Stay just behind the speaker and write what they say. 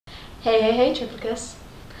Hey, triplicous.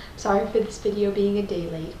 Sorry for this video being a day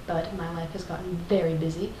late, but my life has gotten very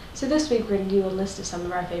busy. So this week we're going to do a list of some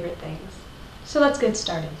of our favorite things. So let's get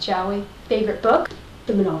started, shall we? Favorite book?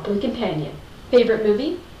 The Monopoly Companion. Favorite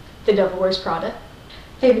movie? The Devil Wears Prada.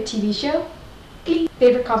 Favorite TV show? Glee.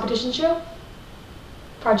 Favorite competition show?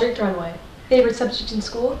 Project Runway. Favorite subject in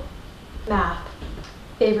school? Math.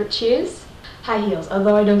 Favorite shoes? High heels,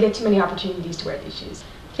 although I don't get too many opportunities to wear these shoes.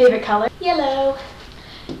 Favorite color? Yellow.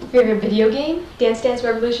 Favorite video game? Dance Dance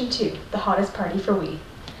Revolution 2, the hottest party for Wii.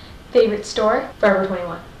 Favorite store? Forever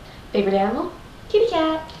 21. Favorite animal? Kitty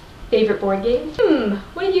cat. Favorite board game?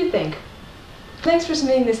 What do you think? Thanks for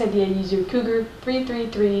submitting this idea, user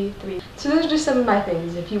Cougar3333. So those are just some of my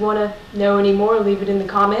things. If you want to know any more, leave it in the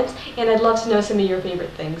comments, and I'd love to know some of your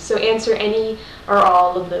favorite things. So answer any or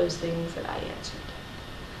all of those things that I answered.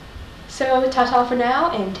 So ta-ta for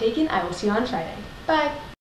now, and Taken, I will see you on Friday. Bye!